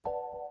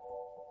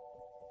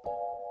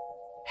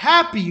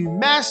Happy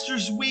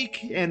Masters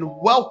Week and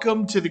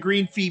welcome to the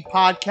Green Fee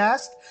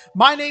Podcast.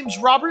 My name's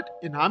Robert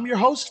and I'm your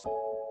host.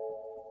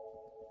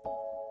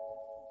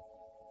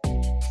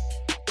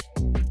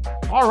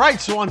 All right,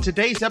 so on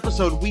today's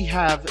episode, we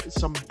have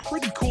some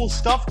pretty cool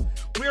stuff.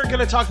 We are going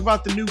to talk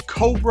about the new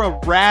Cobra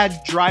RAD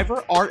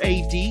driver, RAD,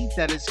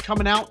 that is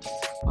coming out.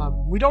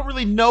 We don't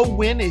really know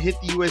when it hit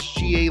the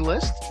USGA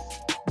list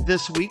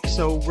this week,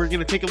 so we're going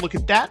to take a look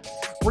at that.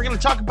 We're going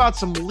to talk about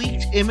some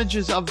leaked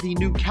images of the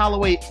new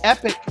Callaway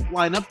Epic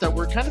lineup that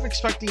we're kind of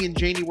expecting in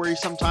January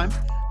sometime,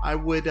 I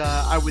would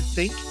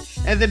think.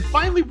 And then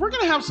finally, we're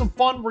going to have some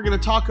fun. We're going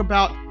to talk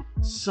about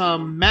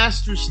some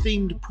Masters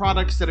themed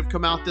products that have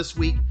come out this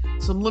week,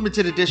 some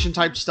limited edition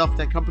type stuff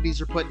that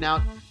companies are putting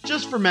out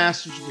just for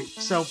Masters Week.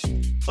 So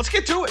let's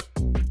get to it.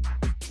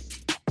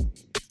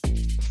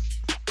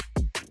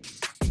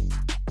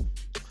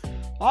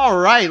 All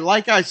right,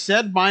 like I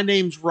said, my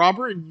name's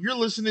Robert, and you're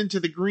listening to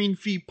the Green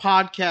Fee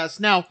Podcast.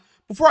 Now,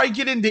 before I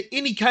get into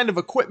any kind of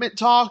equipment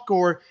talk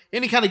or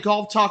any kind of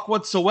golf talk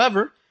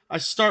whatsoever, I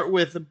start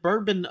with the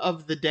bourbon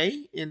of the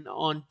day. And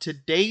on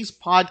today's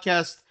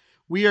podcast,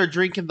 we are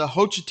drinking the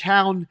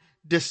Hochatown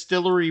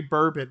Distillery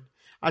Bourbon.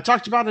 I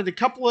talked about it a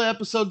couple of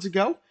episodes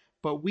ago,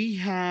 but we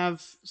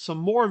have some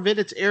more of it.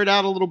 It's aired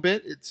out a little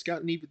bit. It's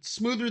gotten even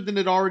smoother than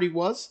it already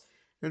was.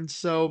 And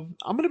so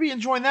I'm going to be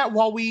enjoying that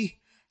while we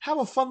have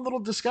a fun little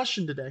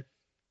discussion today.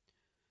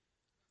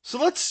 So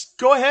let's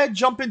go ahead,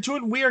 jump into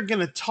it. We are going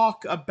to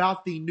talk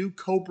about the new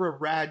Cobra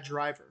RAD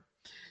driver.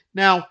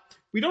 Now,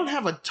 we don't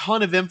have a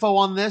ton of info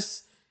on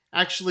this.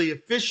 Actually,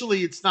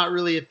 officially, it's not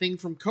really a thing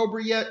from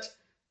Cobra yet,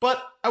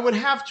 but I would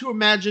have to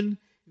imagine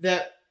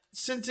that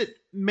since it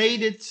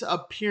made its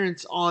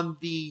appearance on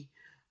the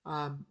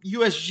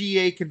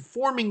USGA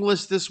conforming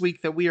list this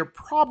week, that we are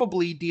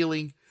probably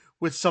dealing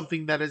with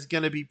something that is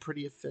going to be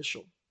pretty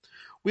official.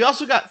 We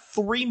also got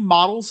 3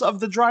 models of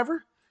the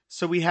driver.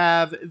 So we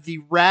have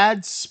the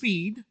RAD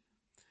Speed,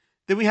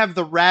 then we have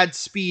the RAD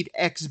Speed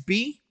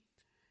XB,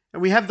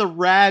 and we have the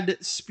RAD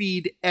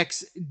Speed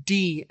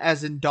XD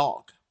as in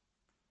dog.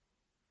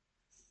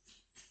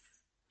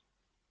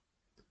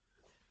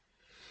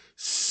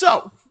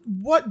 So,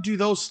 what do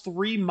those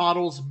 3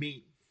 models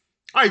mean?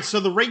 All right, so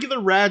the regular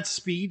RAD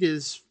Speed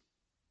is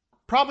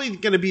probably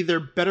going to be their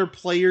better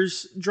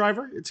players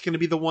driver. It's going to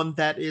be the one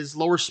that is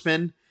lower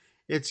spin.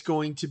 It's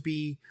going to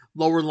be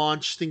lower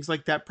launch, things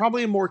like that.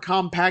 Probably a more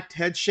compact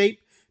head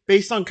shape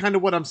based on kind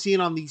of what I'm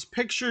seeing on these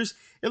pictures.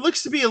 It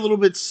looks to be a little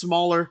bit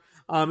smaller.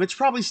 It's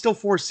probably still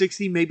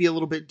 460, maybe a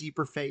little bit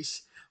deeper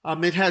face.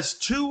 It has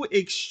 2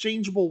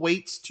 changeable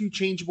weights.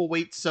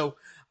 So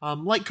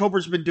like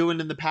Cobra's been doing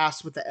in the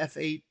past with the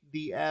F8,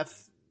 the F9,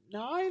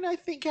 I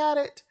think had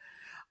it.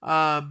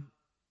 And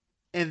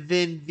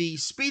then the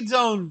Speed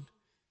Zone,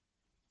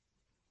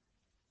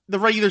 the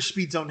regular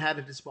Speed Zone had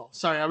it as well.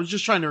 Sorry, I was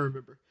just trying to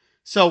remember.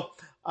 So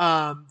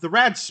the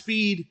RAD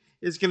Speed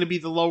is going to be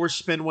the lower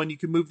spin one. You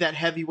can move that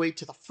heavy weight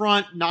to the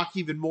front, knock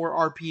even more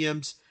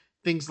RPMs,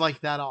 things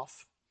like that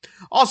off.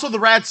 Also, the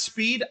RAD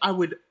Speed, I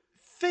would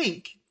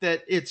think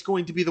that it's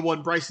going to be the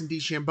one Bryson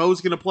DeChambeau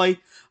is going to play.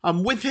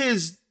 With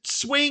his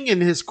swing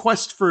and his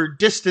quest for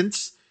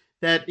distance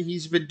that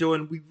he's been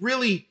doing,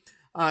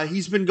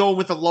 he's been going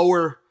with a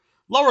lower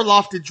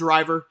lofted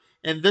driver,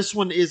 and this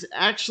one is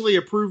actually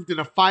approved in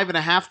a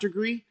 5.5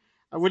 degree.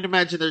 I wouldn't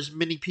imagine there's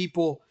many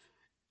people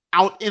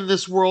out in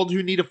this world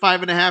who need a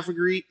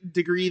 5.5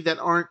 degree that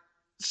aren't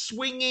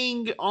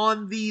swinging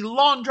on the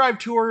long drive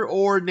tour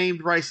or named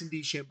Bryson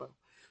DeChambeau.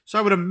 So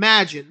I would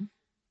imagine,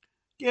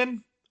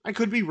 again, I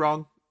could be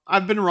wrong.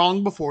 I've been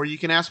wrong before. You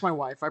can ask my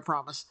wife, I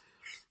promise.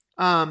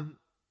 But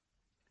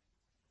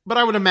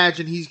I would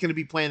imagine he's going to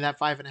be playing that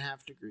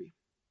 5.5 degree.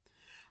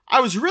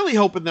 I was really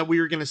hoping that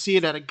we were going to see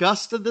it at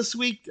Augusta this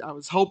week. I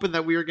was hoping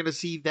that we were going to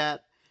see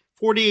that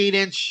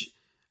 48-inch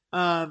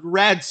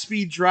RAD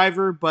Speed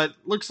driver, but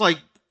looks like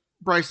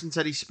Bryson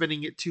said he's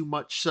spinning it too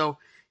much, so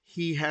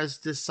he has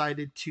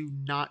decided to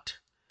not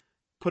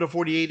put a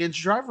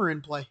 48-inch driver in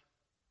play.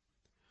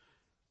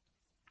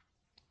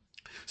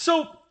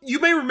 So you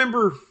may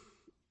remember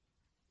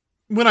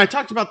when I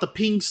talked about the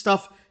Ping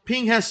stuff.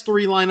 Ping has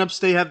 3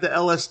 lineups. They have the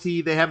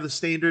LST, they have the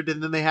standard,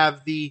 and then they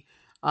have the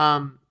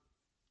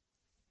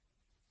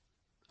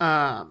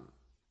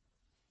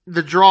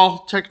draw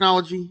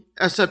technology,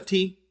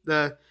 SFT,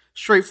 the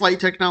straight flight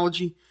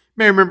technology.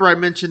 You may remember I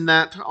mentioned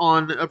that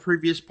on a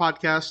previous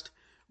podcast,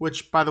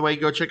 which, by the way,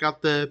 go check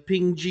out the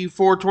Ping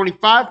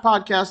G425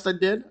 podcast I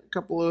did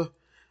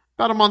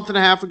about a month and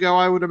a half ago,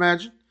 I would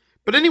imagine.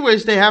 But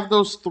anyways, they have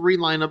those 3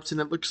 lineups, and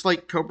it looks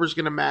like Cobra's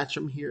going to match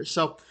them here.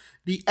 So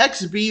the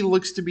XB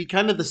looks to be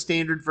kind of the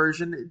standard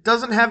version. It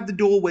doesn't have the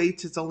dual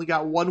weights. It's only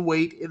got 1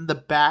 weight in the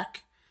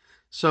back.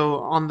 So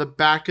on the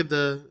back of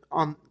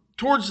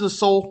towards the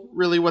sole,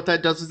 really what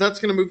that does is that's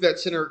going to move that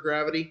center of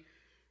gravity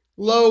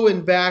low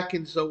and back.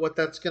 And so what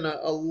that's going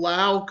to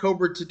allow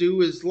Cobra to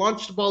do is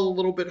launch the ball a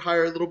little bit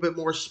higher, a little bit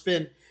more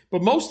spin.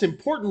 But most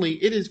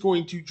importantly, it is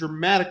going to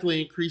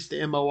dramatically increase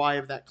the MOI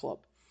of that club.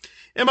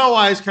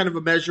 MOI is kind of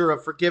a measure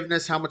of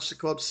forgiveness, how much the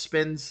club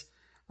spins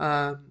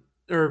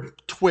or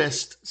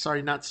twist,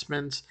 sorry, not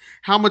spins,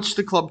 how much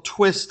the club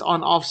twist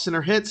on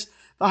off-center hits.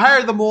 The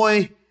higher the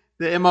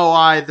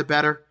MOI, the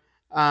better.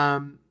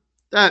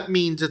 That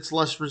means it's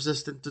less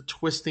resistant to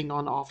twisting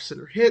on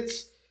off-center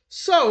hits.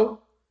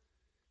 So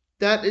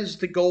that is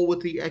the goal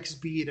with the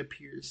XB, it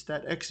appears.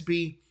 That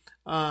XB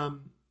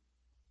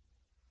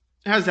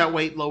has that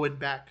weight low and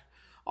back.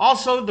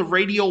 Also, the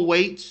radial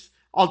weights,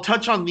 I'll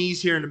touch on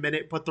these here in a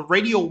minute, but the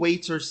radial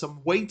weights are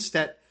some weights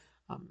that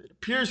it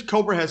appears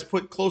Cobra has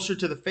put closer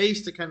to the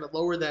face to kind of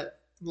lower that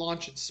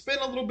launch and spin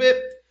a little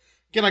bit.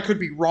 Again, I could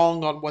be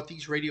wrong on what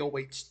these radial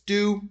weights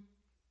do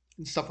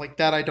and stuff like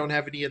that. I don't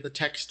have any of the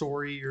tech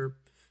story or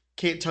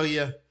can't tell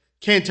you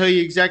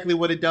exactly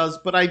what it does,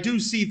 but I do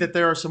see that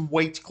there are some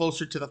weights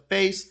closer to the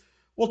face.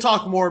 We'll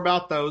talk more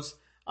about those.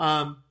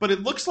 But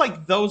it looks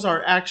like those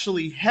are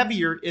actually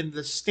heavier in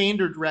the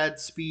standard RAD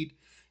speed,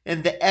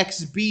 and the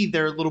XB,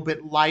 they're a little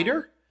bit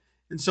lighter.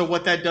 And so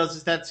what that does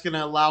is that's going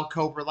to allow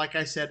Cobra, like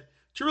I said,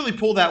 to really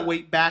pull that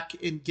weight back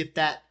and get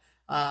that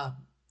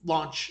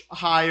launch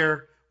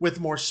higher with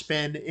more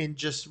spin and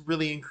just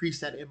really increase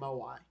that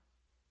MOI.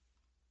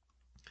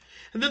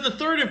 And then the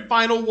third and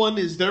final one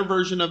is their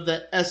version of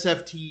the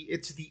SFT.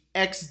 It's the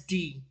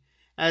XD,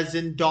 as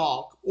in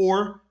dog,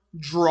 or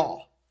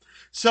draw.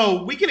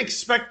 So we can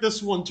expect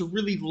this one to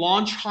really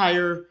launch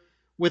higher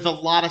with a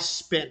lot of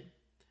spin.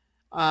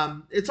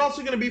 It's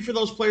also going to be for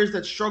those players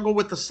that struggle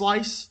with the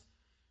slice.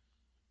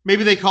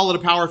 Maybe they call it a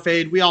power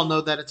fade. We all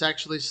know that it's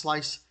actually a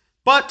slice.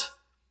 But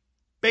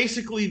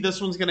basically, this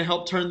one's going to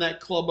help turn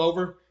that club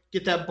over,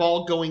 get that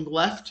ball going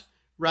left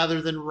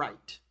rather than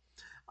right.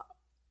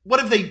 What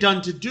have they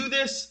done to do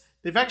this?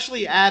 They've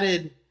actually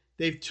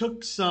they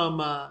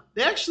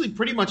actually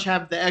pretty much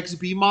have the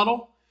XB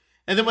model.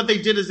 And then what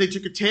they did is they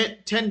took a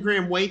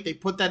 10-gram weight, they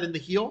put that in the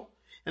heel,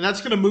 and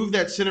that's going to move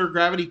that center of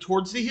gravity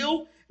towards the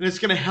heel, and it's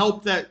going to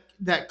help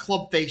that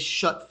club face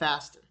shut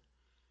faster.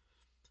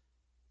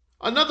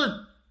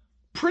 Another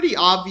pretty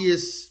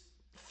obvious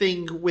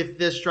thing with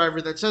this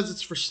driver that says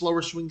it's for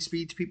slower swing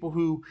speeds, people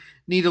who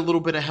need a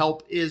little bit of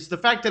help, is the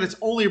fact that it's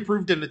only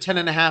approved in a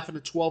 10.5 and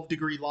a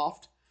 12-degree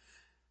loft.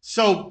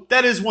 So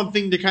that is one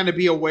thing to kind of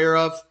be aware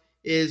of,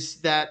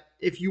 is that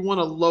if you want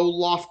a low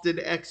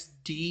lofted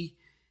XD,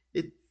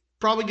 it's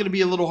probably going to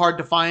be a little hard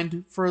to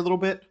find for a little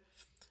bit.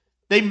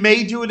 They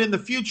may do it in the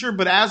future,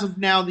 but as of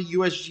now, the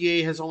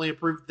USGA has only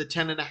approved the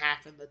 10.5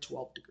 and the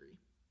 12 degree.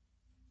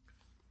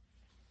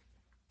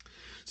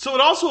 So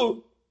it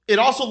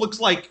also looks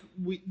like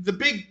the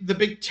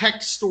big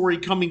tech story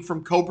coming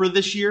from Cobra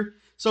this year.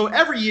 So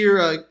every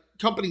year,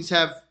 companies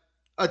have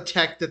a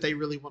tech that they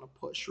really want to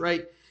push,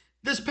 right?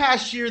 This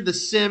past year, the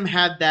Sim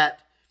had that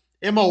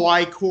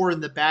MOI core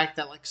in the back,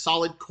 that like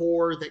solid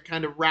core that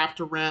kind of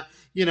wrapped around,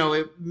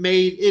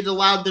 it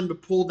allowed them to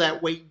pull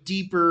that weight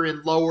deeper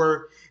and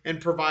lower and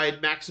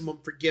provide maximum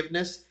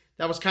forgiveness.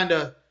 That was kind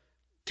of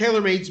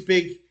TaylorMade's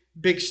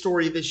big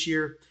story this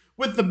year.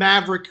 With the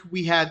Maverick,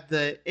 we had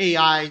the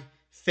AI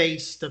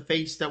face, the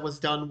face that was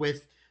done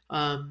with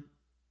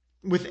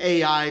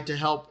AI to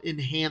help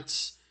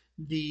enhance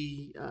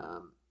the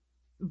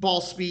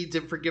ball speeds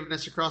and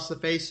forgiveness across the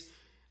face.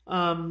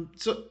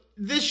 So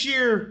this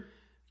year,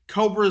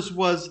 Cobra's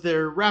was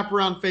their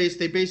wraparound face.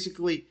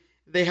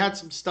 They had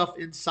some stuff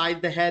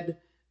inside the head.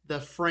 The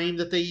frame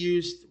that they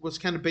used was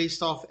kind of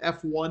based off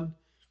F1.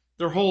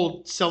 Their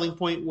whole selling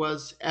point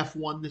was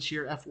F1 this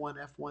year, F1,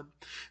 F1.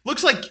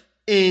 Looks like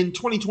in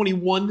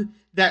 2021,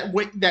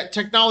 that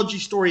technology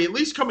story, at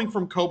least coming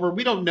from Cobra,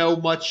 we don't know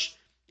much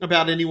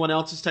about anyone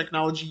else's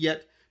technology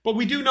yet, but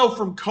we do know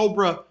from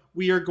Cobra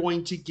we are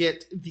going to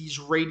get these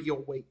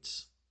radial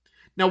weights.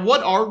 Now,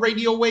 what are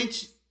radial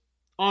weights?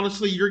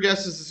 Honestly, your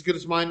guess is as good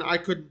as mine. I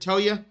couldn't tell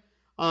you.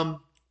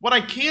 What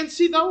I can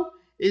see, though,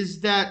 is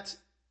that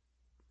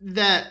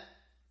the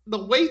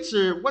weights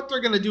are, what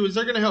they're going to do is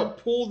they're going to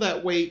help pull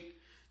that weight.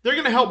 They're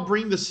going to help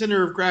bring the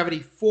center of gravity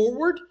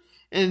forward.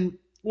 And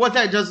what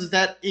that does is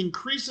that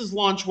increases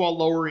launch while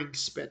lowering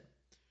spin.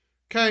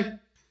 Okay?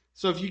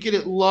 So if you get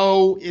it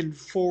low and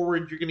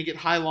forward, you're going to get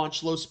high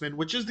launch, low spin,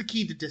 which is the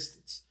key to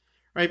distance.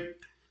 Right?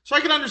 So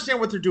I can understand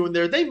what they're doing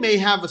there. They may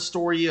have a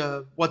story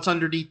of what's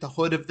underneath the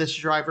hood of this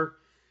driver.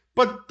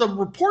 But the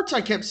reports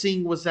I kept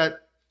seeing was that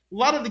a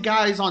lot of the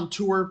guys on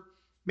tour,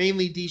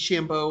 mainly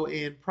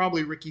DeChambeau and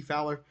probably Ricky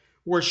Fowler,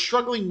 were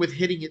struggling with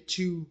hitting it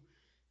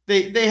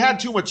they had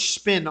too much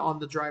spin on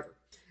the driver.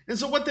 And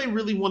so what they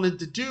really wanted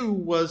to do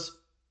was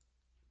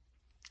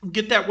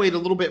get that weight a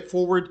little bit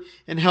forward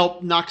and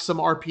help knock some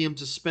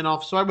RPMs of spin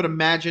off. So I would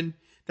imagine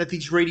that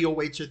these radial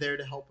weights are there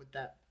to help with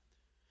that.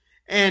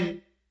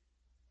 And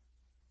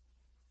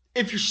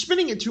if you're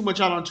spinning it too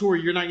much out on tour,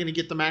 you're not going to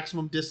get the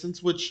maximum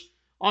distance, which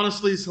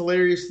honestly is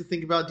hilarious to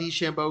think about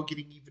DeChambeau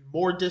getting even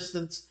more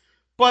distance.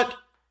 But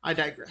I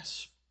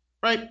digress,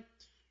 right?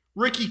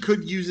 Ricky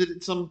could use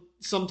it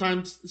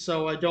sometimes,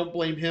 so I don't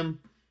blame him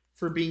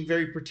for being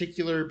very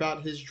particular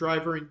about his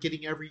driver and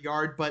getting every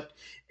yard. But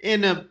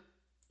out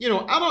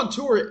on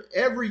tour,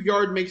 every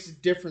yard makes a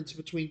difference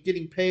between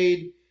getting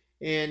paid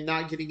and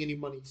not getting any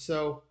money.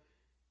 So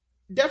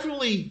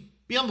definitely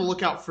be on the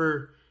lookout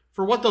for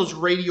for what those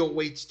radial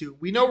weights do.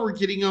 We know we're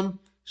getting them.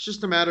 It's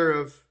just a matter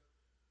of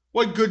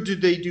what good do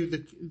they do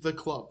the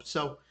club.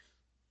 So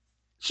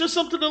it's just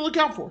something to look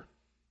out for.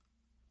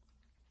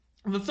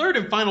 And the third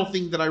and final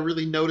thing that I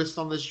really noticed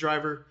on this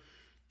driver,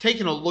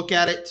 taking a look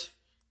at it,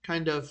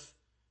 kind of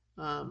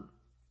um,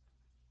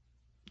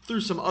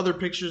 through some other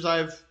pictures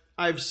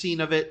I've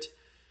seen of it,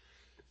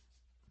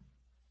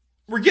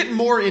 we're getting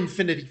more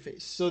infinity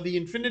face. So the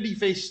infinity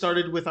face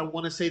started with, I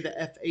want to say, the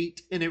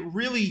F8, and it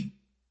really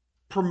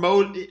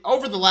promoted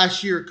over the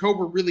last year.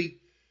 Cobra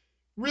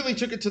really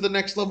took it to the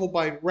next level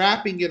by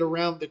wrapping it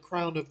around the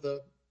crown of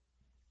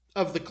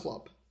the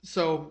club.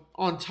 So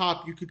on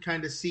top, you could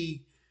kind of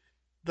see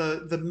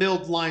the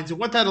milled lines, and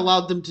what that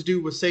allowed them to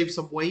do was save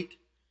some weight.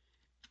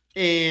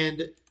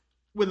 And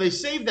when they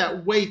save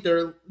that weight,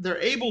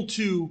 they're able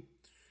to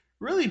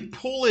really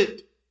pull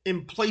it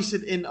and place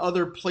it in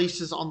other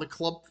places on the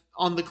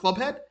club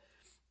head.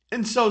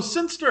 And so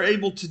since they're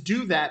able to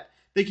do that,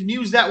 they can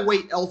use that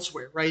weight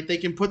elsewhere, right? They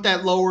can put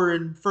that lower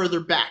and further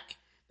back.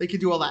 They can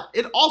do all that.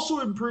 It also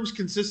improves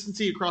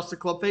consistency across the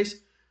club face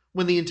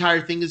when the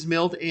entire thing is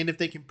milled, and if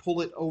they can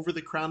pull it over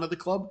the crown of the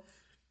club.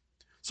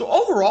 So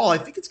overall, I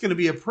think it's going to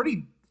be a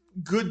pretty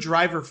good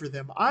driver for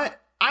them.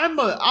 I'm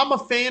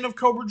a fan of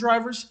Cobra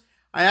drivers.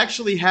 I had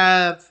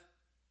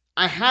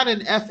an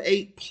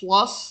F8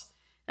 Plus,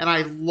 and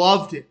I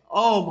loved it.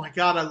 Oh my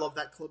God, I love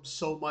that club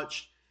so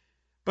much.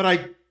 But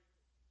I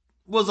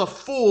was a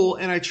fool,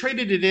 and I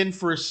traded it in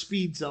for a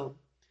Speed Zone.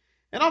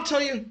 And I'll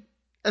tell you,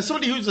 as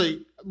somebody who's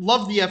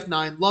loved the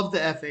F9, loved the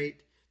F8,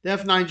 the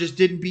F9 just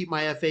didn't beat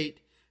my F8.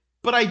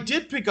 But I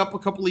did pick up a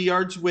couple of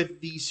yards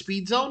with the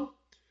Speed Zone,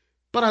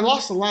 but I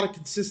lost a lot of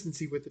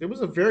consistency with it. It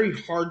was a very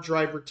hard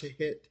driver to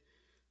hit.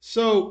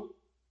 So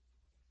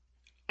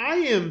I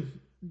am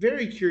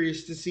very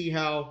curious to see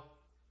how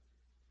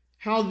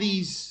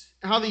these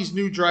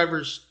new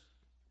drivers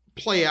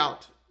play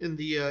out in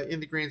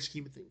the grand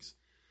scheme of things.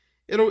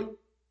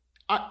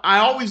 I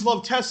always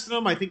love testing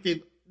them. I think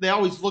they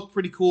always look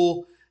pretty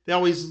cool. They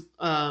always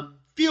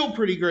feel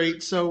pretty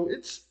great. So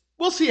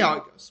we'll see how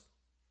it goes.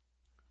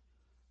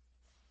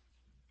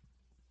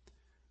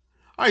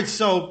 All right,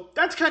 so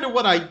that's kind of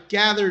what I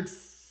gathered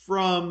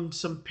from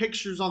some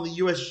pictures on the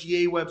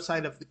USGA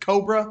website of the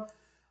Cobra.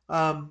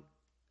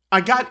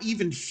 I got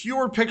even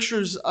fewer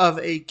pictures of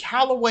a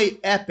Callaway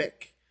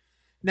Epic.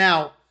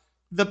 Now,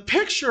 the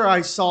picture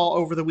I saw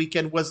over the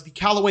weekend was the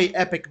Callaway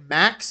Epic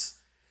Max.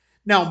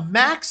 Now,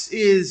 Max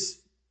is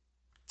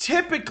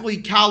typically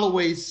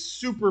Callaway's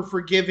super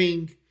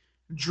forgiving,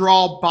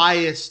 draw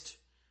biased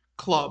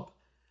club.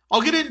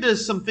 I'll get into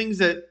some things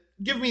that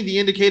give me the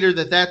indicator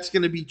that that's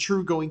going to be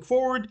true going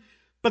forward,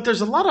 but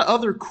there's a lot of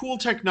other cool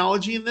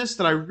technology in this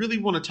that I really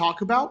want to talk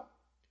about.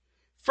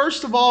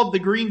 First of all, the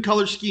green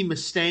color scheme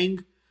is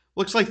staying.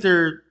 Looks like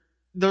they're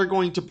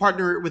going to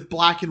partner it with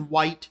black and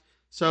white.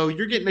 So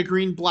you're getting a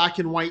green, black,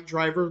 and white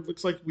driver.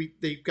 Looks like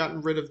they've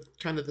gotten rid of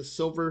kind of the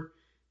silver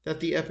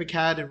that the Epic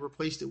had and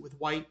replaced it with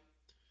white.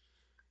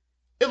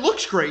 It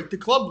looks great. The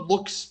club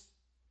looks,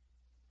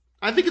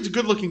 I think it's a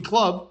good looking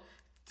club.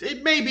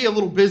 It may be a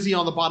little busy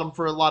on the bottom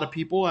for a lot of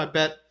people. I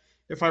bet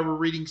if I were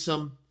reading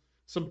some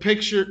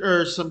picture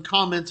or some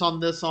comments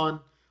on this on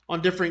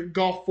different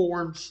golf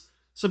forums,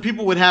 some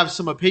people would have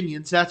some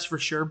opinions, that's for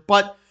sure.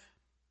 But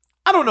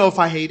I don't know if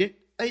I hate it.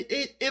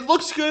 It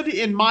looks good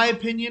in my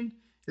opinion.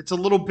 It's a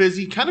little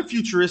busy, kind of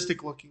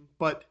futuristic looking,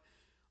 but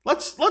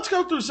let's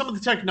go through some of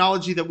the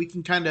technology that we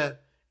can kind of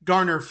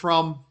garner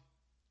from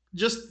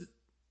just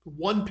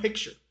one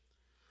picture.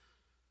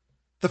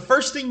 The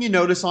first thing you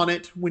notice on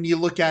it when you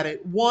look at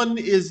it, one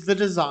is the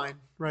design,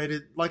 right?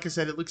 Like I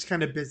said, it looks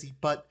kind of busy,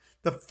 but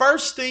the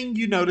first thing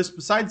you notice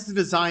besides the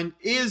design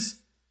is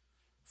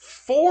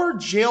 4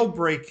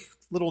 jailbreak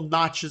little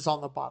notches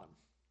on the bottom.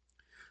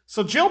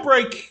 So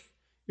jailbreak,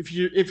 if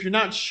you're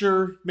not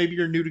sure, maybe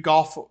you're new to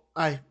golf.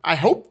 I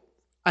hope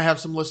I have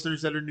some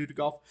listeners that are new to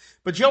golf,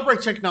 but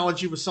jailbreak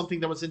technology was something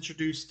that was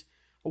introduced,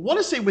 I want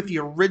to say, with the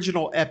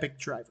original Epic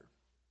driver.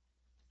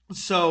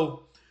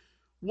 So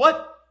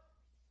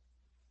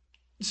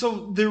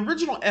the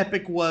original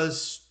Epic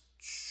was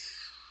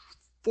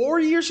 4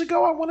 years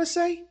ago, I want to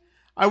say.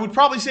 I would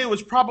probably say it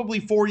was probably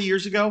 4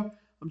 years ago.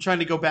 I'm trying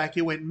to go back.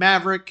 It went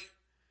Maverick,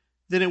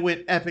 then it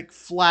went Epic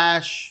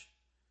Flash,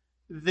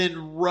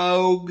 then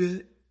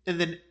Rogue, and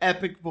then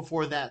Epic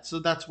before that. So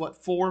that's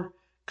 4,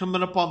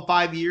 coming up on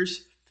 5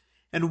 years.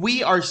 And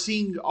we're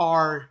seeing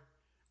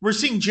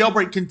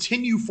jailbreak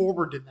continue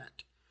forward in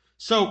that.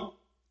 So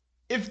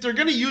if they're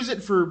going to use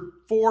it for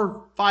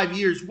 4, 5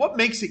 years, what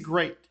makes it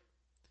great?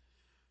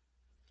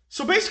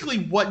 So basically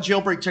what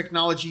jailbreak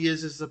technology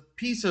is a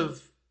piece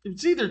of,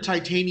 it's either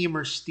titanium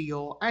or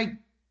steel. I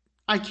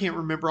can't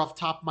remember off the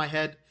top of my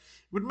head. It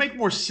would make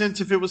more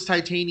sense if it was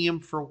titanium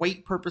for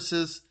weight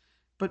purposes,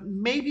 but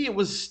maybe it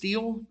was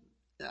steel.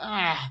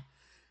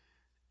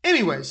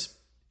 Anyways,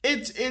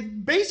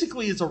 it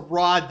basically is a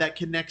rod that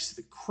connects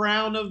the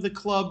crown of the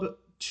club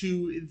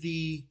to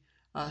the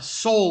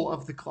sole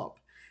of the club.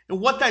 And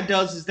what that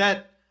does is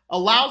that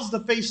allows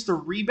the face to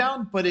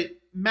rebound, but it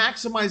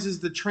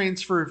maximizes the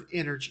transfer of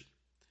energy.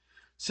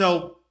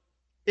 So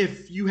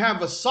if you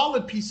have a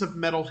solid piece of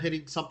metal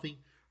hitting something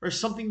or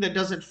something that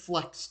doesn't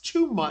flex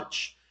too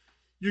much,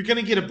 you're going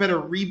to get a better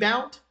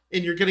rebound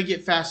and you're going to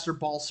get faster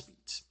ball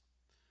speeds.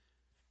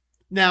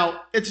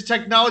 Now, it's a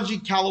technology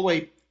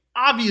Callaway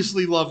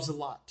obviously loves a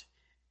lot.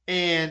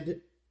 And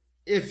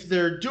if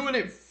they're doing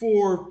it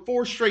for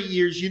 4 straight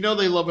years, you know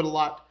they love it a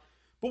lot.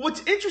 But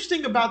what's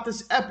interesting about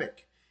this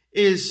Epic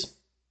is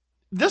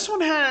this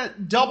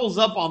one doubles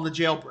up on the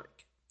jailbreak.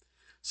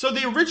 So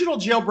the original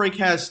jailbreak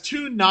has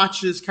 2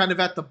 notches kind of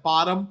at the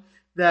bottom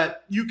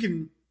that you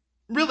can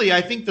really,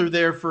 I think they're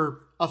there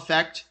for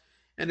effect.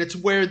 And it's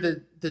where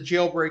the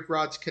jailbreak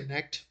rods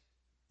connect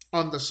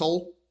on the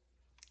sole.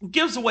 It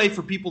gives a way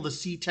for people to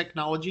see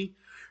technology,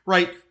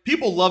 right?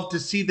 People love to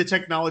see the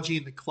technology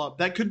in the club.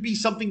 That could be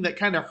something that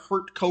kind of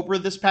hurt Cobra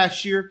this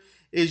past year,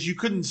 is you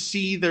couldn't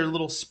see their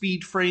little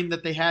speed frame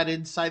that they had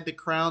inside the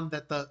crown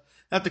that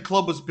the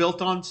club was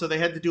built on, so they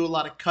had to do a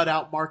lot of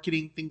cutout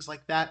marketing, things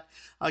like that.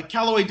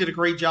 Callaway did a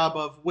great job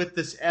of, with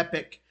this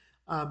Epic,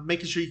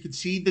 making sure you could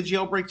see the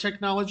jailbreak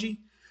technology.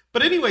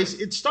 But anyways,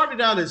 it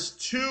started out as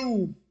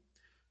two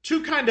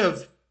kind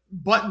of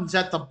buttons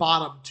at the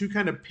bottom, 2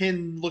 kind of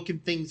pin-looking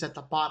things at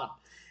the bottom.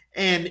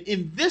 And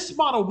in this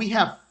model, we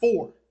have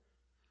 4.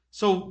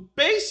 So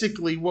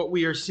basically what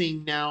we are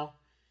seeing now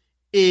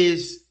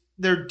is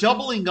they're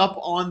doubling up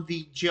on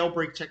the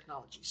jailbreak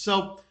technology.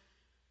 So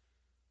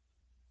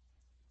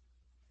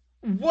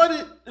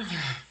the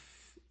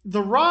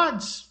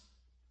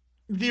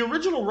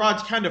original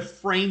rods kind of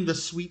frame the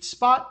sweet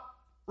spot,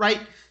 right?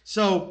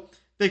 So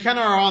they kind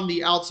of are on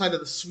the outside of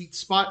the sweet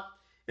spot.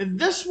 And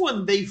this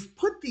one, they've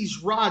put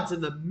these rods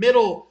in the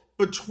middle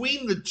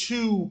between the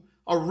 2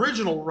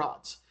 original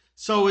rods.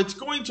 So it's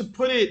going to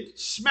put it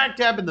smack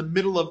dab in the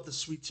middle of the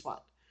sweet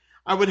spot.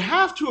 I would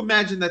have to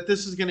imagine that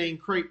this is going to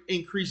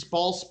increase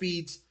ball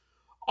speeds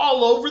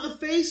all over the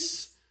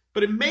face,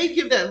 but it may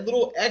give that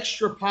little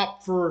extra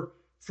pop for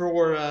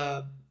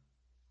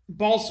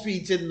ball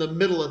speeds in the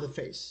middle of the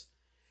face.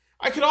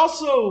 I would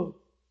also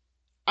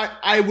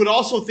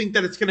think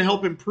that it's going to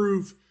help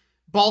improve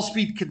ball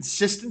speed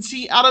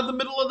consistency out of the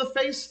middle of the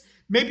face.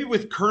 Maybe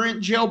with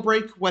current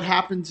jailbreak, what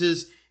happens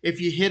is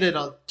if you hit it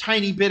a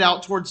tiny bit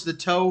out towards the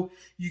toe,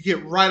 you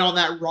get right on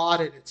that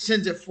rod and it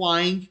sends it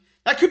flying.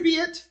 That could be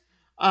it.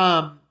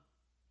 But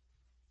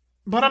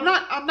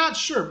I'm not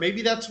sure.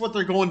 Maybe that's what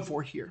they're going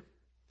for here.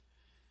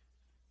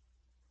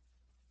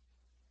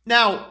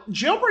 Now,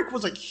 jailbreak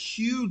was a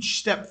huge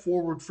step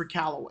forward for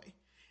Callaway.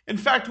 In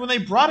fact, when they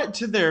brought it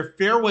to their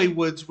fairway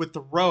woods with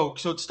the Rogue,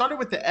 so it started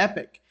with the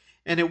Epic,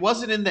 and it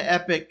wasn't in the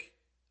Epic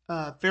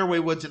fairway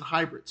woods and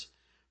hybrids.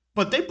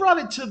 But they brought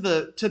it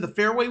to the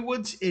fairway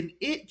woods, and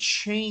it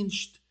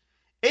changed.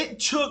 It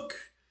took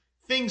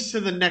things to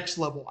the next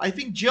level. I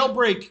think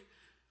jailbreak,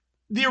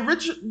 the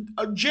original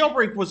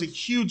jailbreak was a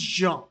huge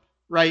jump,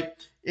 right,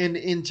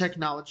 in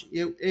technology.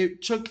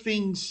 It took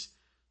things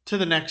to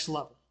the next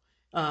level.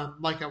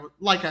 Like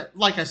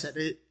I said,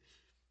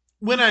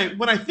 when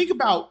I think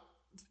about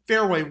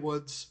fairway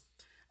woods,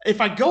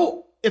 if I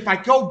go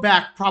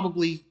back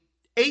probably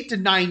 8 to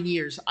 9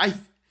 years,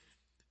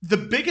 the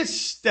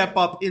biggest step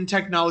up in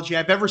technology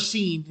I've ever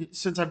seen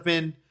since I've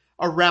been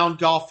around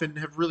golf and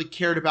have really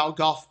cared about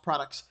golf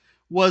products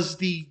was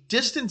the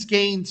distance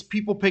gains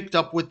people picked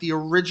up with the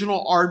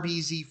original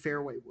RBZ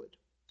fairway wood.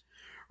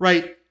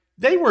 Right?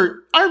 I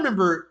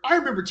remember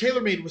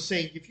TaylorMade was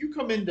saying, if you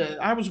come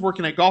into, I was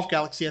working at Golf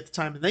Galaxy at the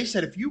time, and they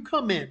said if you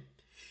come in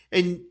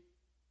and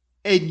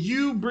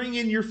you bring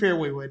in your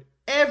fairway wood,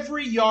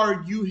 every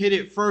yard you hit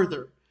it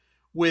further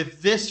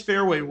with this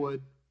fairway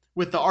wood,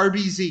 with the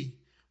RBZ,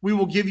 we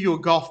will give you a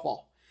golf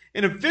ball.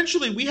 And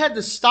eventually we had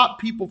to stop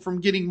people from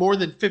getting more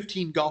than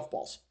 15 golf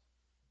balls.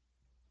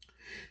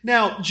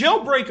 Now,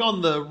 jailbreak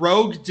on the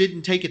Rogue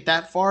didn't take it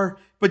that far,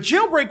 but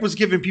jailbreak was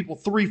giving people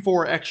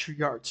 3-4 extra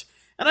yards.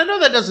 And I know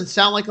that doesn't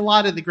sound like a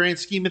lot in the grand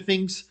scheme of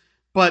things,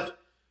 but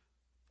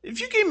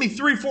if you gave me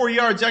 3-4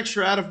 yards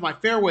extra out of my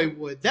fairway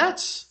wood,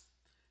 that's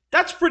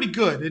pretty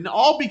good. And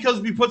all because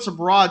we put some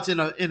rods in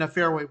a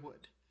fairway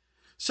wood.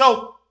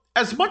 So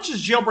as much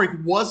as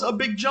jailbreak was a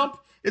big jump,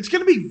 it's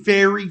going to be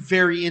very,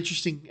 very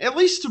interesting, at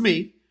least to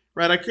me,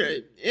 right?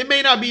 It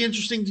may not be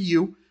interesting to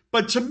you,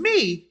 but to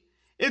me,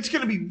 it's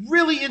going to be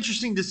really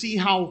interesting to see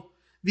how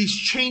these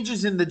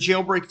changes in the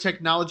jailbreak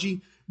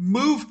technology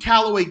move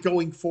Callaway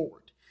going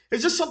forward.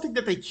 Is this something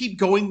that they keep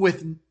going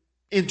with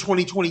in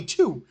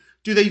 2022?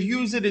 Do they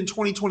use it in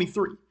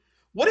 2023?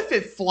 What if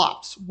it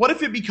flops? What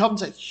if it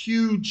becomes a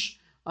huge,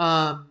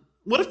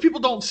 what if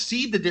people don't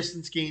see the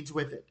distance gains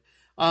with it?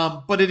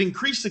 But it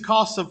increased the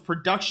cost of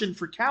production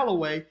for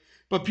Callaway,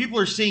 but people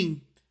are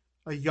seeing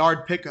a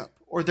yard pickup,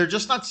 or they're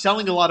just not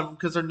selling a lot of them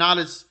because they're not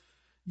as,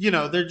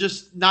 they're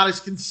just not as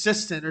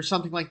consistent or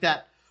something like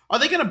that. Are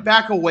they going to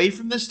back away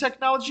from this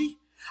technology?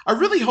 I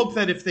really hope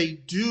that if they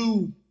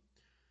do,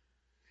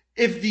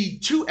 if the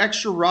 2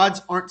 extra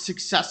rods aren't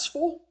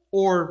successful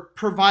or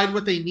provide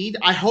what they need,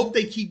 I hope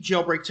they keep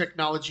jailbreak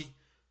technology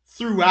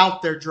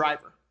throughout their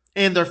driver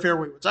and their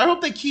fairway woods. I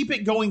hope they keep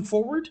it going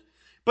forward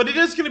But it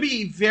is going to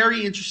be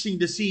very interesting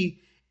to see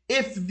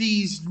if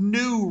these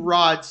new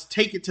rods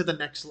take it to the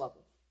next level.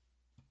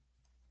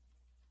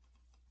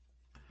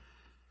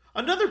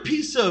 Another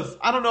piece of,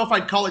 I don't know if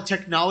I'd call it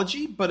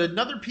technology, but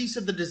another piece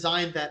of the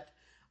design that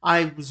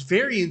I was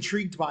very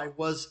intrigued by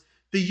was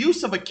the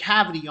use of a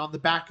cavity on the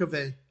back of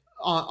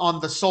on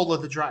the sole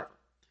of the driver.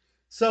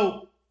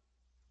 So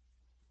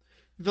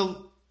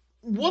the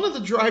one of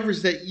the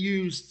drivers that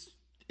used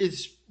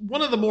is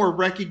one of the more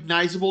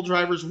recognizable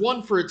drivers,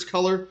 one for its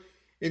color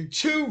and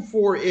two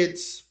for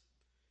its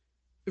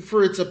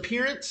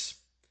appearance,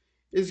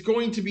 is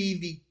going to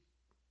be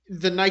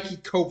the Nike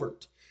Cobra.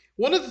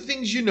 One of the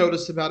things you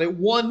notice about it,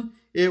 one,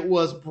 it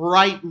was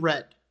bright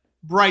red.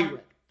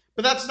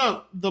 But that's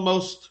not the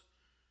most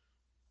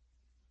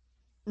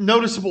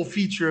noticeable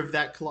feature of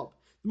that club.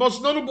 The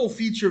most notable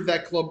feature of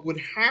that club would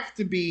have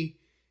to be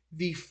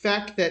the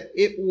fact that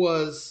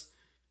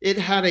it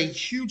had a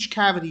huge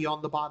cavity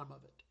on the bottom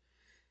of it.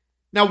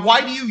 Now,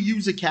 why do you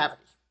use a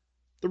cavity?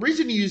 The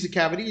reason you use a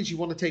cavity is you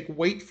want to take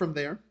weight from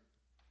there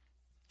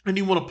and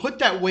you want to put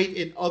that weight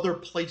in other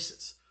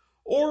places.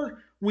 Or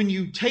when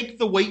you take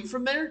the weight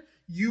from there,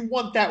 you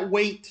want that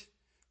weight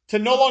to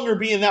no longer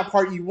be in that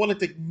part. You want it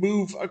to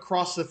move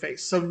across the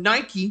face. So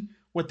Nike,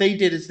 what they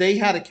did is they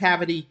had a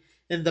cavity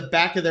in the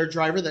back of their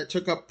driver that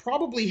took up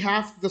probably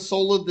half the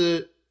sole of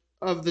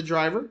the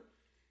driver.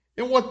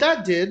 And what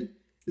that did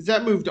is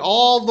that moved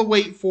all the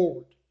weight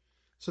forward.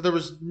 So there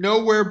was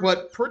nowhere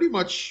but pretty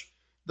much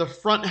the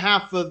front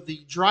half of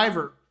the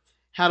driver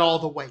had all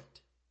the weight,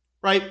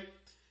 right?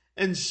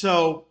 And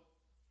so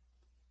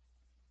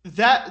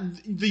that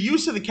the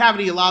use of the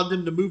cavity allowed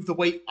them to move the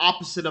weight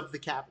opposite of the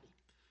cavity.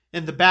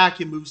 In the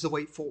back, it moves the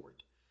weight forward.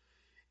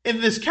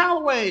 In this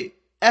Callaway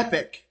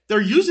Epic,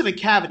 they're using a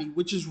cavity,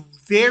 which is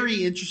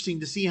very interesting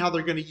to see how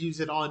they're going to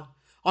use it on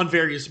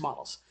various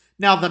models.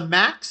 Now, the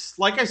Max,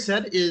 like I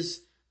said,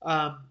 is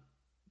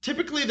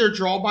typically their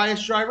draw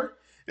bias driver.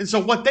 And so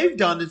what they've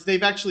done is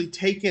they've actually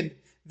taken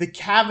the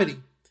cavity.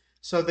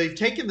 So they've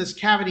taken this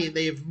cavity and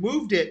they have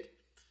moved it,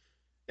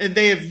 and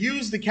they have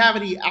used the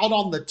cavity out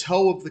on the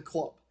toe of the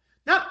club.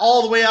 Not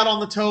all the way out on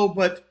the toe,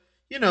 but,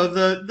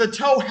 the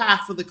toe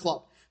half of the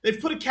club. They've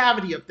put a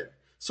cavity up there.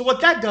 So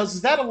what that does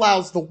is that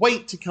allows the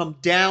weight to come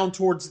down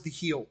towards the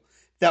heel.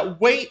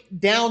 That weight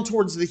down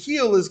towards the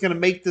heel is going to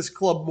make this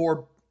club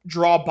more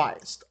draw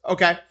biased.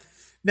 Okay?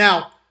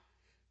 Now,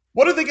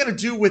 what are they going to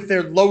do with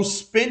their low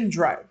spin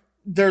drive?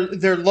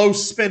 Their low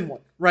spin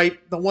one,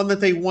 right? The one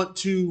that they want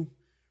to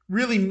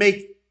really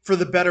make for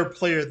the better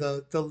player,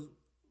 the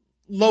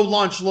low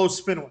launch, low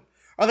spin one.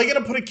 Are they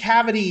going to put a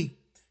cavity,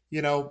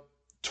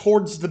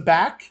 towards the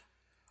back?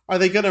 Are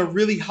they going to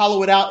really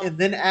hollow it out and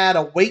then add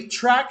a weight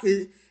track?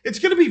 It's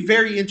going to be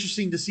very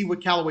interesting to see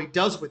what Callaway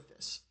does with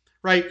this,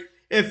 right?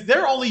 If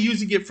they're only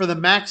using it for the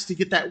Max to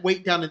get that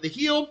weight down in the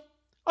heel,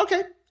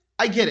 okay,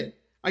 I get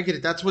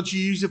it. That's what you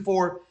use it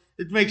for.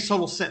 It makes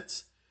total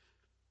sense.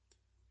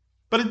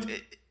 But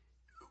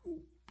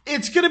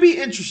it's going to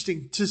be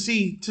interesting to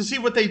see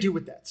what they do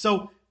with that.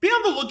 So be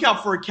on the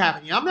lookout for a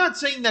cavity. I'm not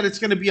saying that it's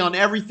going to be on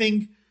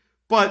everything,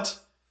 but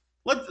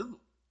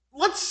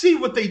let's see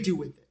what they do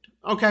with it.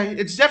 Okay,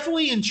 it's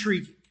definitely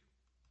intriguing.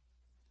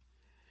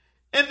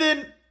 And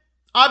then,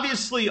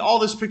 obviously, all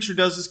this picture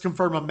does is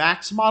confirm a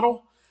Max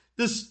model.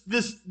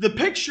 The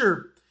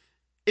picture,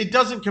 it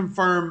doesn't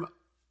confirm.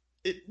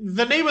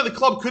 The name of the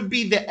club could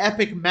be the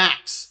Epic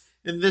Max,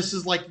 and this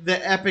is like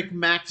the Epic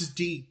Max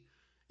D.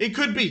 It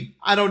could be.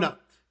 I don't know.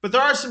 But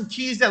there are some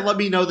keys that let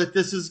me know that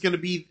this is going to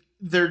be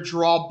their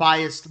draw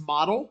biased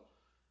model,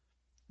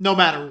 no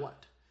matter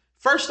what.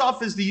 First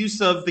off is the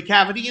use of the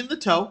cavity in the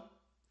toe.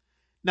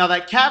 Now,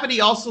 that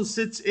cavity also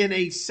sits in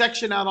a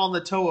section out on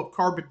the toe of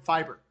carbon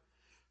fiber.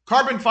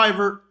 Carbon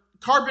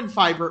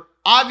fiber,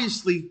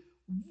 obviously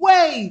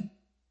way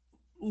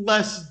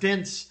less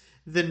dense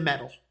than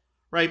metal,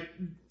 right?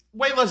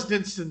 Way less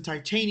dense than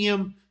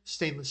titanium,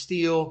 stainless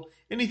steel,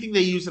 anything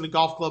they use in a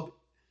golf club.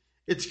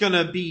 It's going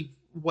to be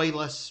way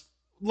less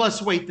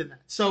weight than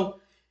that. So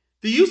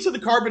the use of the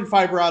carbon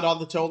fiber out on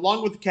the toe,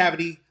 along with the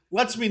cavity,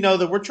 lets me know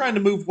that we're trying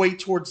to move weight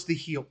towards the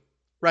heel,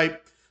 right?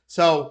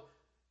 So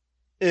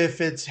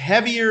if it's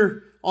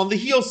heavier on the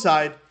heel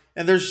side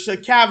and there's a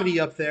cavity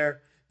up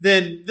there,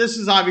 then this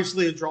is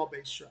obviously a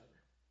draw-based driver.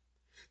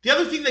 The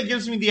other thing that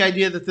gives me the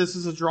idea that this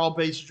is a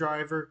draw-based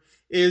driver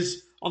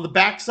is on the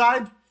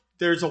backside,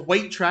 there's a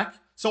weight track.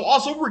 So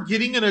also we're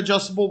getting an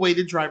adjustable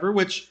weighted driver,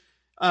 which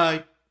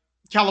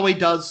Callaway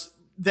does.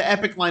 The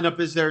Epic lineup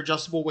is their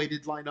adjustable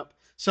weighted lineup.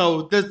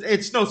 So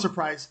it's no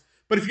surprise.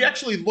 But if you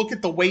actually look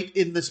at the weight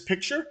in this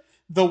picture,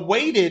 the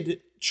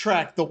weight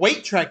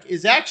track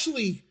is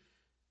actually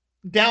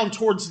down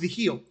towards the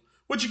heel,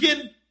 which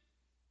again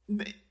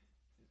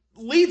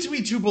leads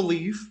me to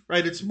believe,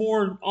 right? It's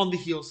more on the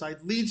heel side,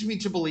 leads me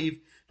to believe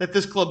that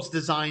this club's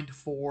designed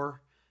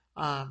for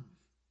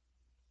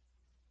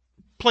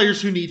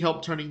players who need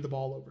help turning the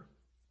ball over,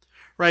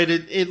 right?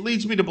 It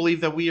leads me to believe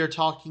that we are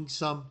talking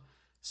some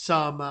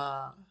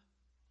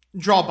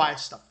draw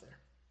bias stuff there.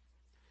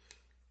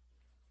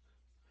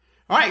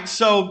 All right,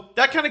 so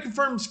that kind of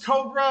confirms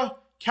Cobra,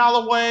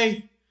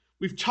 Callaway.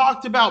 We've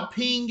talked about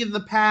Ping in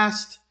the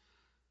past.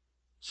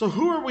 So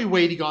who are we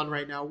waiting on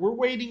right now? We're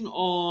waiting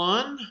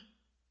on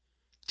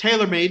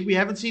TaylorMade. We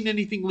haven't seen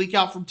anything leak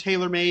out from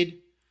TaylorMade.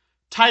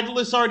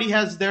 Titleist already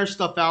has their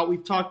stuff out.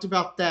 We've talked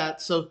about that.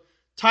 So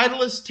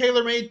Titleist,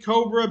 TaylorMade,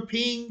 Cobra,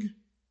 Ping,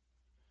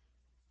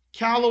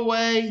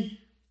 Callaway.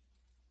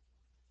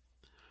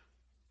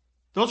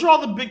 Those are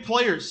all the big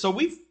players. So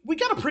we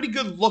got a pretty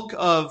good look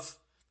of.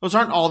 Those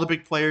aren't all the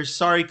big players.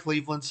 Sorry,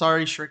 Cleveland.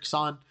 Sorry,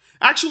 Shrixon.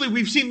 Actually,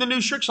 we've seen the new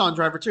Shrixon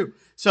driver too.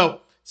 So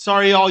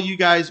sorry, all you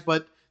guys,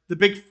 but the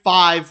big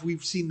five,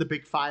 we've seen the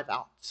big five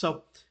out.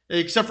 So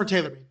except for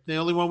TaylorMade, the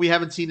only one we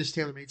haven't seen is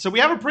TaylorMade. So we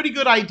have a pretty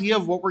good idea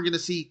of what we're going to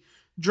see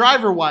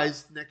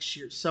driver-wise next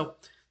year. So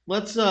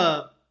let's.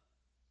 I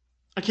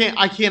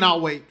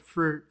cannot wait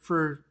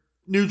for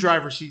new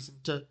driver season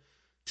to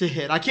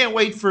hit. I can't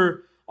wait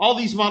for all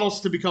these models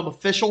to become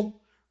official.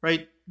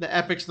 Right, the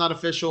Epic's not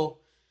official.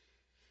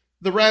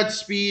 The RAD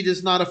Speed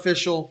is not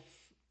official.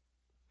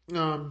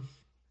 In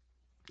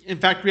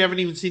fact, we haven't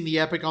even seen the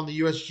Epic on the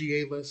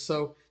USGA list,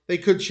 so they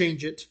could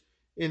change it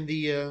in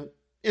the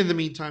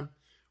meantime.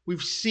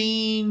 We've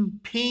seen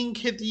Pink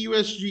hit the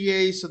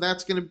USGA, so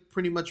that's going to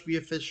pretty much be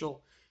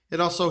official. It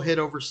also hit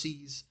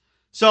overseas,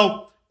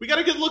 so we got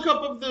a good look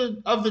up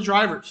of the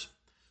drivers.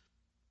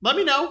 Let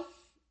me know.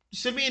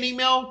 Send me an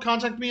email.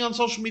 Contact me on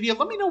social media.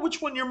 Let me know which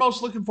one you're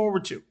most looking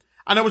forward to.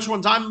 I know which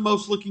ones I'm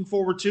most looking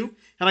forward to,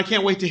 and I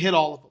can't wait to hit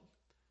all of them.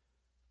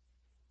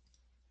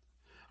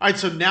 All right,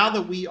 so now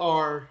that we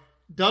are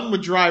done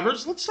with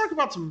drivers, let's talk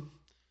about some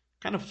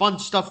kind of fun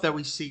stuff that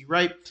we see,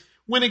 right?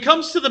 When it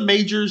comes to the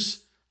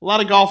majors, a lot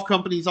of golf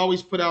companies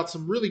always put out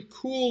some really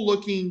cool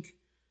looking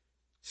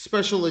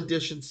special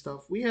edition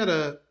stuff. We had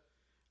a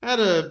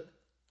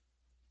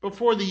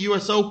before the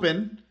US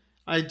Open,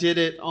 I did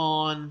it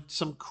on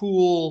some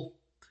cool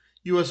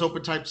US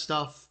Open type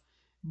stuff.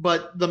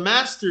 But the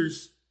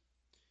Masters,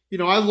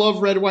 I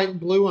love red, white, and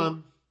blue.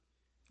 I'm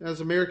as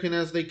American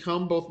as they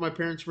come. Both my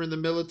parents were in the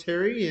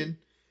military,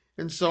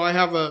 and so I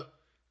have a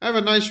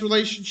nice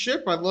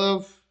relationship. I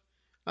love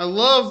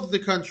the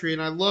country,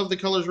 and I love the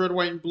colors red,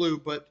 white, and blue.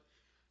 But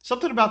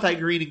something about that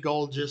green and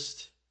gold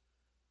just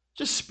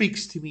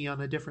speaks to me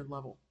on a different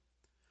level.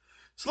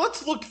 So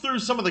let's look through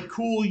some of the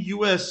cool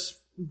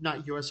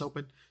not US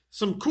Open,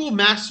 some cool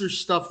Masters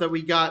stuff that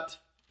we got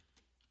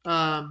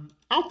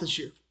out this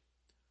year.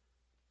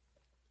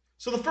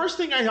 So the first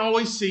thing I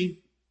always see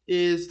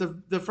is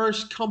the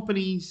first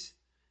companies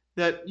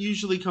that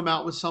usually come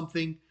out with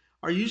something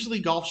are usually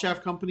golf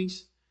shaft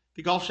companies.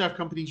 The golf shaft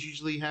companies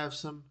usually have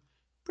some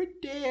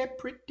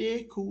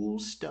pretty cool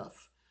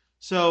stuff.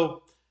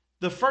 So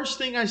the first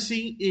thing I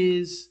see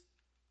is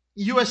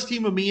UST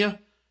Mamiya.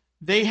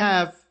 They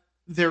have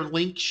their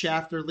Link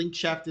shaft. Their Link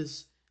shaft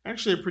is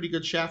actually a pretty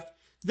good shaft.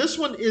 This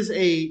one is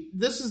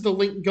the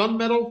Link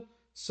gunmetal,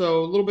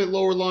 so a little bit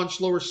lower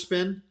launch, lower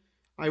spin.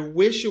 I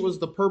wish it was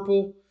the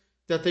purple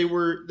that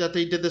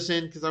they did this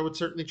in, because I would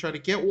certainly try to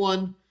get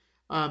one.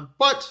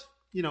 But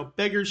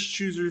beggars,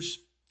 choosers.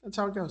 That's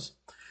how it goes.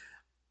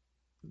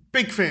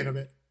 Big fan of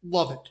it.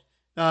 Love it.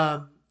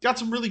 Got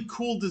some really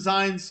cool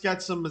designs.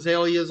 Got some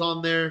azaleas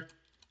on there.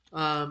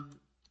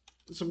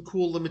 Some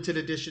cool limited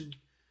edition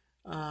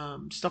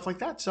stuff like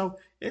that. So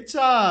it's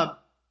a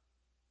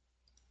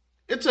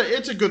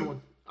good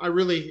one. I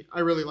really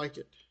like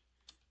it.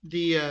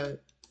 They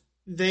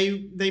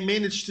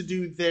managed to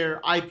do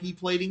their IP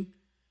plating.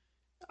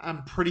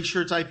 I'm pretty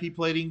sure it's IP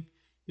plating.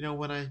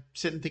 When I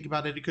sit and think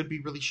about it, it could be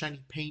really shiny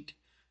paint,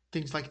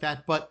 things like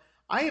that. But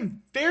I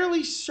am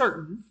fairly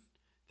certain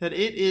that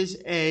it is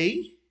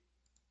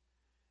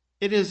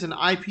an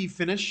IP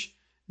finish.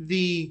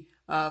 The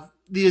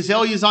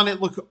azaleas on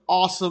it look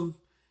awesome.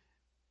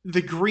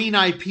 The green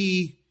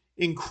IP,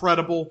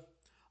 incredible.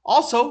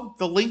 Also,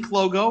 the Link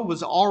logo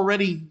was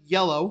already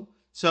yellow,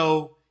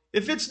 so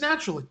it fits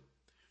naturally.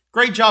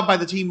 Great job by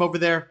the team over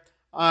there.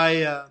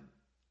 I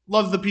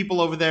love the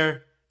people over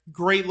there.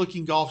 Great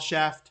looking golf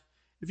shaft.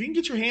 If you can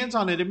get your hands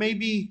on it, it may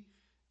be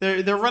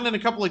they're running a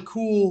couple of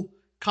cool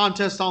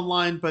contests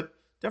online, but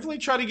definitely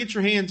try to get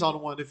your hands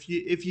on one. If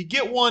you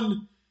get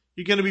one,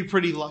 you're going to be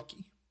pretty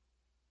lucky.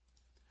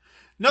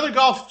 Another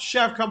golf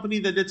shaft company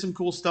that did some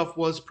cool stuff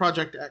was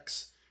Project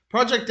X.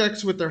 Project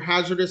X with their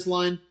hazardous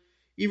line,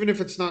 even if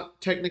it's not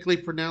technically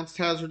pronounced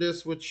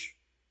hazardous, which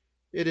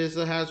it is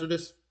a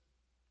hazardous.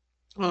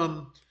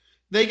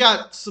 They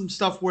got some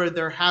stuff where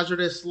their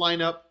hazardous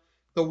lineup,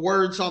 the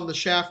words on the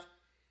shaft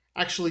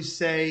actually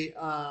say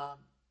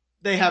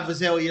they have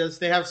azaleas.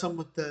 They have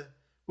some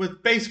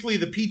with basically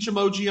the peach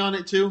emoji on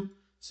it too.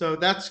 So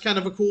that's kind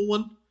of a cool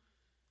one.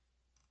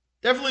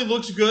 Definitely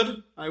looks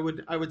good. I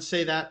would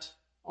say that.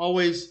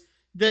 Always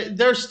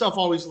their stuff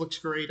always looks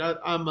great.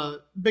 I'm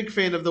a big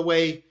fan of the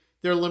way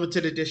their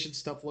limited edition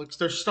stuff looks.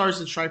 Their Stars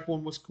and Stripe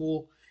one was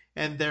cool,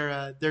 and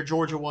their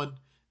Georgia one,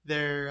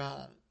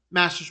 their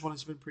Masters one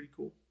has been pretty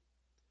cool.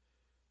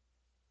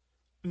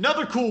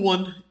 Another cool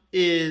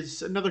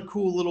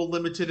little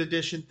limited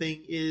edition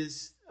thing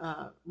is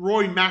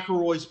Roy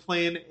McIlroy's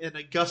playing an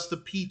Augusta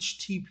Peach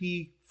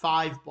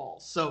TP5 ball.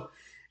 So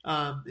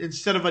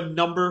instead of a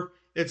number,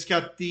 it's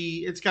got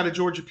a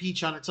Georgia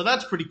Peach on it. So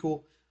that's pretty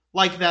cool.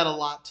 Like that a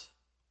lot.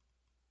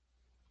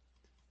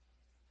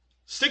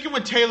 Sticking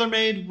with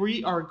TaylorMade,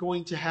 we are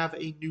going to have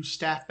a new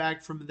staff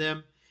bag from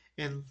them.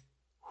 And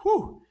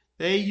whew,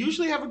 they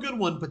usually have a good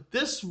one, but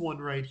this one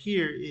right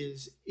here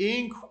is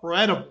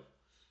incredible.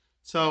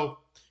 So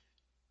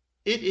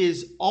it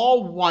is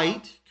all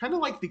white, kind of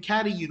like the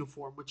caddy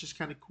uniform, which is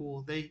kind of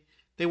cool. They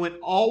went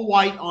all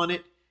white on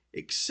it,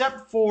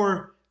 except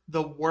for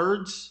the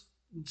words.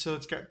 And so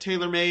it's got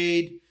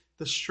TaylorMade,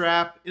 the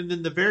strap, and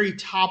then the very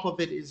top of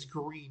it is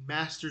green,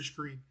 Masters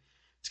green.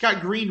 It's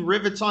got green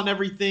rivets on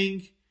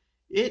everything.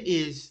 It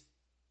is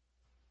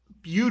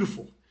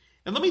beautiful.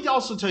 And let me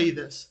also tell you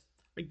this.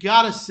 I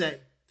gotta say,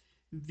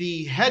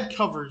 the head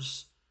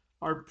covers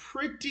are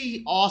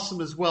pretty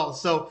awesome as well.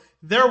 So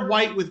they're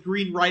white with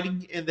green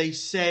writing, and they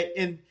say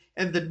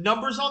and the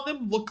numbers on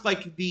them look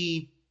like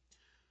the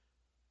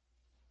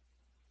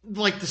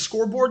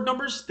scoreboard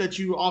numbers that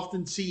you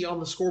often see on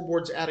the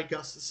scoreboards at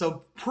Augusta.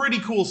 So pretty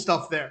cool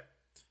stuff there.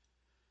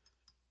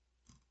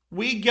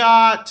 We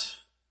got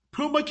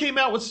Puma came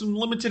out with some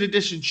limited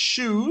edition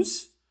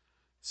shoes.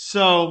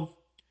 So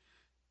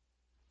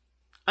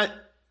I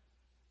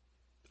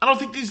don't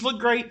think these look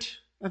great.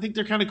 I think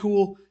they're kind of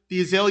cool.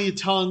 The azalea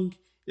tongue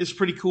is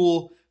pretty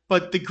cool,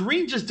 but the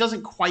green just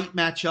doesn't quite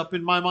match up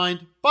in my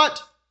mind.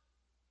 But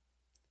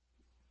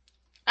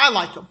I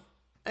like them.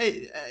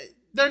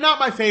 They're not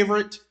my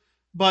favorite,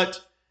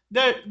 but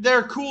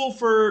they're cool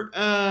for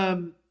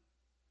an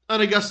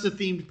Augusta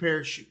themed pair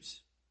of shoes.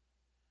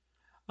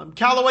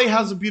 Callaway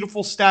has a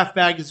beautiful staff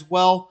bag as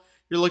well.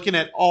 You're looking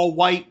at all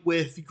white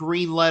with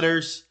green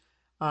letters,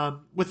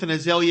 with an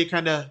azalea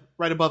kind of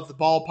right above the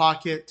ball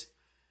pocket.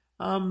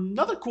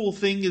 Another cool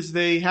thing is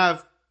they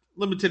have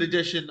limited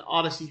edition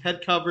Odyssey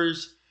head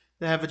covers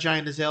that have a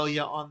giant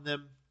azalea on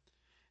them.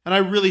 And I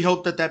really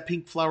hope that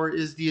pink flower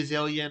is the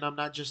azalea and I'm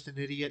not just an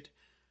idiot.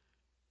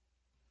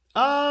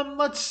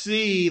 Let's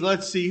see.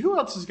 Who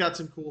else has got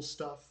some cool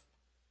stuff?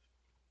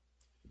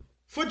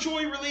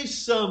 FootJoy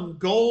released some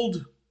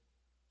gold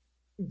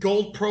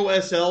Pro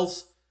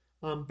SLs.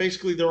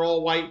 Basically, they're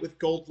all white with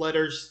gold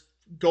letters,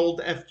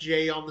 gold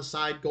FJ on the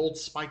side, gold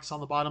spikes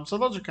on the bottom. So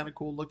those are kind of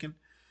cool looking.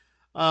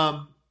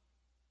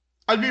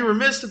 I'd be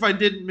remiss if I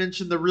didn't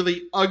mention the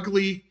really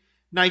ugly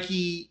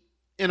Nike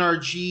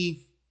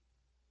NRG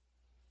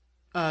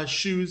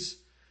shoes.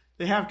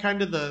 They have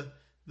kind of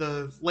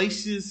the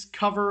laces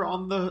cover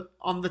on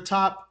the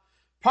top.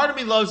 Part of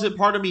me loves it,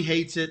 part of me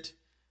hates it.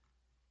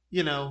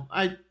 You know,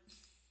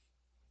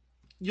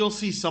 you'll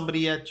see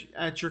somebody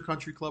at your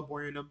country club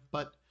wearing them,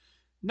 but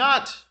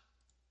not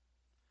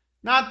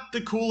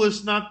the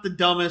coolest, not the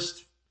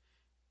dumbest.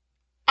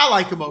 I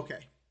like them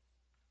okay.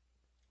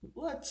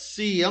 Let's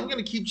see. I'm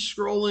going to keep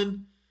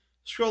scrolling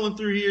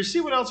through here, see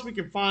what else we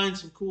can find,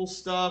 some cool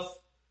stuff.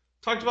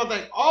 Talked about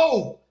that.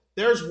 Oh,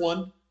 there's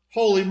one.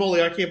 Holy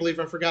moly, I can't believe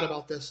I forgot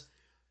about this.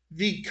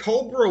 The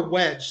Cobra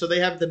wedge. So they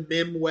have the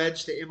MIM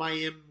wedge, the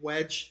MIM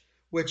wedge,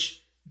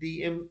 which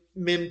the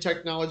MIM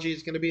technology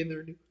is going to be in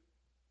their new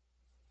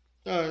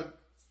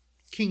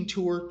King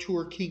Tour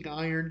King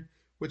Iron,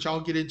 which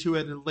I'll get into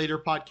in a later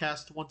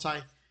podcast once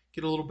I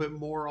get a little bit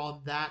more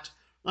on that.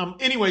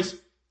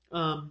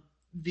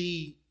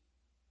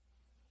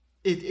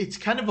 It's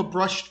kind of a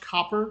brushed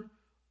copper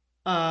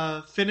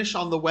finish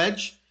on the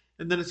wedge,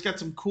 and then it's got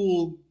some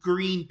cool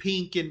green,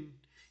 pink, and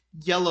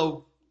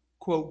yellow,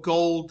 quote,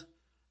 gold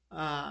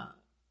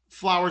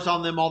flowers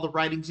on them. All the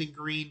writing's in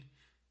green.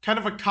 Kind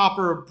of a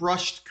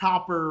brushed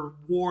copper,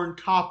 worn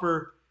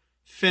copper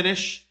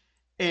finish,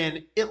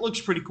 and it looks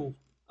pretty cool.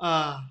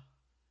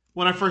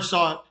 When I first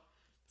saw it,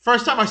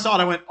 first time I saw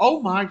it, I went,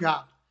 oh my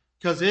God,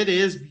 because it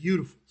is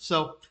beautiful.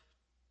 So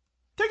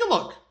take a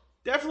look.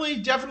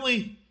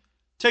 Definitely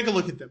take a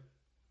look at them.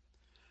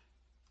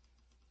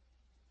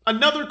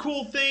 Another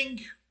cool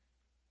thing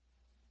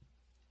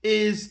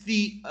is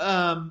the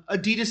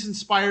Adidas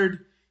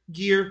inspired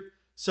gear.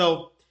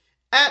 So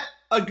at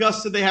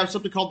Augusta, they have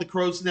something called the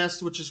Crow's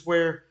Nest, which is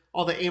where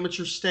all the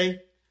amateurs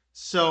stay.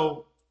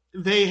 So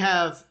they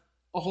have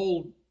a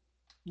whole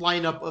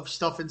lineup of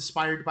stuff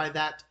inspired by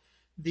that.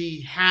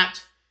 The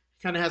hat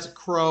kind of has a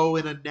crow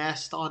and a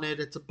nest on it.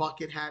 It's a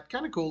bucket hat.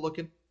 Kind of cool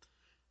looking.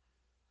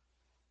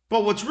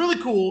 But what's really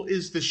cool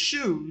is the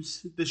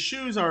shoes. The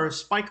shoes are a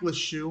spikeless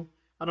shoe.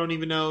 I don't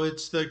even know.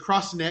 It's the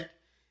cross net.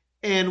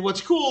 And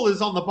what's cool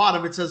is on the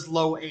bottom it says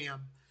low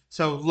am.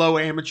 So low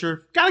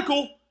amateur. Kind of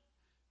cool.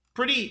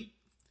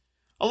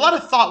 A lot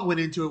of thought went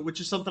into it, which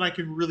is something I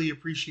can really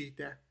appreciate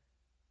there.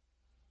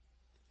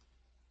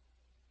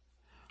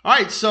 All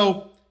right,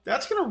 so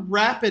that's going to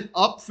wrap it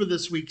up for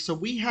this week. So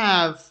we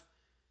have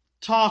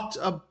talked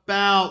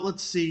about,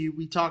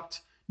 we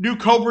talked new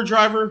Cobra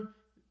driver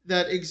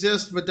that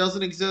exists but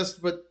doesn't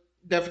exist but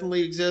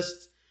definitely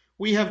exists.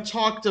 We have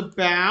talked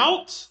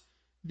about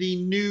the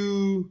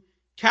new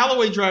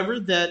Callaway driver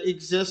that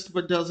exists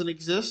but doesn't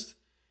exist,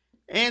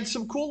 and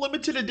some cool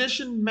limited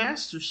edition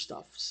master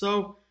stuff.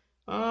 So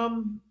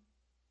Um,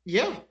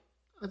 yeah,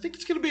 I think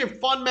it's going to be a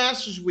fun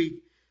Masters week.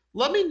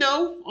 Let me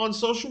know on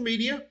social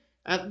media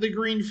at the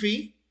Green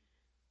Fee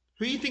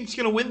who you think's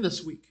going to win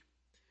this week.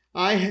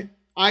 I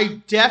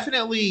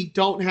definitely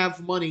don't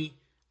have money.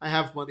 I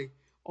have money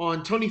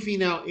on Tony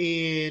Finau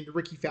and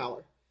Ricky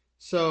Fowler.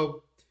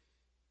 So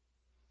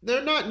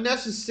they're not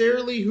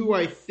necessarily who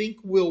I think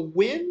will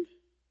win,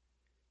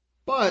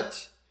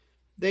 but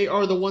they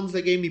are the ones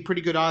that gave me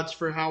pretty good odds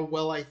for how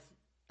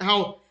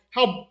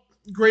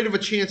great of a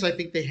chance I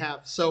think they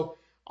have. So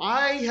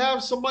I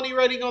have some money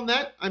riding on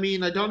that. I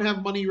mean, I don't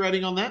have money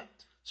riding on that.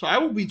 So I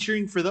will be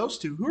cheering for those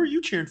two. Who are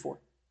you cheering for?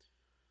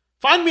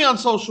 Find me on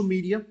social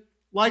media.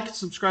 Like,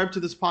 subscribe to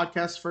this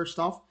podcast first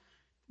off.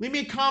 Leave me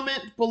a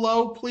comment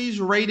below.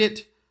 Please rate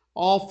it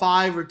all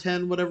 5 or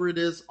 10, whatever it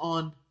is,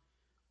 on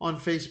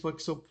Facebook.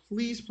 So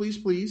please, please,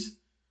 please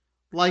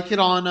like it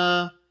on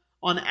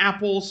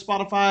Apple,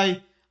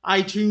 Spotify,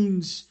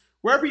 iTunes,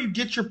 wherever you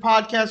get your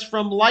podcast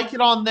from. Like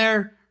it on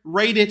there,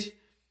 rate it,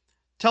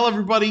 tell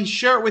everybody,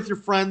 share it with your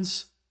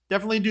friends.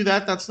 Definitely do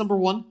that. That's number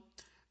 1.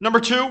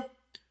 Number 2,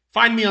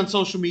 find me on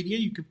social media.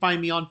 You can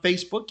find me on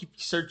Facebook. You can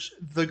search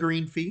The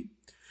Green Fee.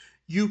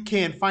 You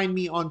can find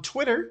me on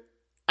Twitter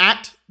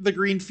at The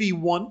Green Fee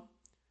 1.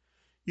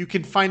 You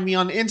can find me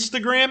on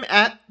Instagram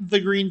at The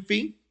Green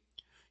Fee.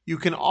 You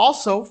can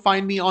also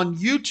find me on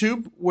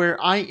YouTube,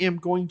 where I am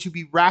going to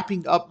be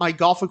wrapping up my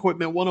Golf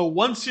Equipment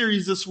 101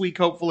 series this week,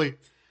 hopefully.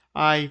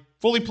 I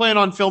fully plan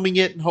on filming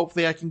it, and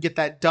hopefully I can get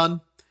that done.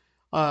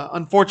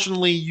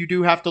 Unfortunately, you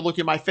do have to look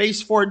at my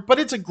face for it, but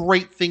it's a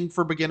great thing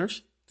for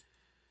beginners.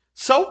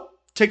 So,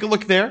 take a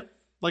look there.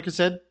 Like I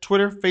said,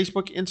 Twitter,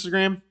 Facebook,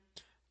 Instagram.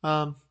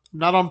 I'm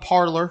not on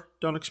Parler.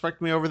 Don't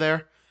expect me over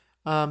there.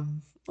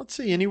 Let's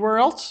see, anywhere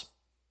else?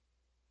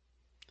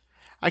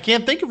 I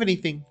can't think of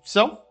anything.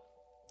 So,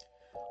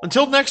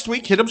 until next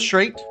week, hit 'em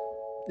straight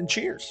and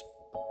cheers.